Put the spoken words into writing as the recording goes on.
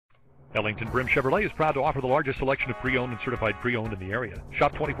Ellington-Brim Chevrolet is proud to offer the largest selection of pre-owned and certified pre-owned in the area.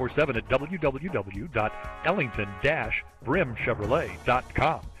 Shop 24/7 at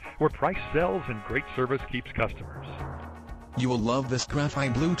www.ellington-brimchevrolet.com, where price sells and great service keeps customers. You will love this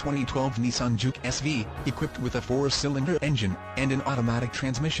graphite blue 2012 Nissan JUKE SV, equipped with a 4-cylinder engine and an automatic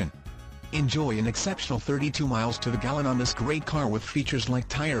transmission. Enjoy an exceptional 32 miles to the gallon on this great car with features like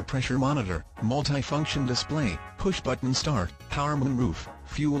tire pressure monitor, multi-function display, push-button start, power moonroof,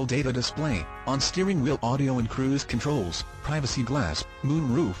 fuel data display, on-steering wheel audio and cruise controls, privacy glass,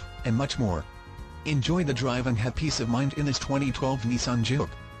 moonroof, and much more. Enjoy the drive and have peace of mind in this 2012 Nissan JUKE.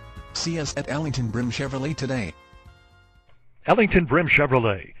 See us at Ellington-Brim Chevrolet today. Ellington-Brim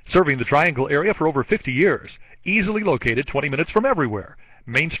Chevrolet, serving the Triangle area for over 50 years. Easily located 20 minutes from everywhere.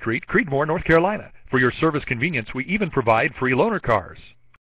 Main Street, Creedmoor, North Carolina. For your service convenience, we even provide free loaner cars.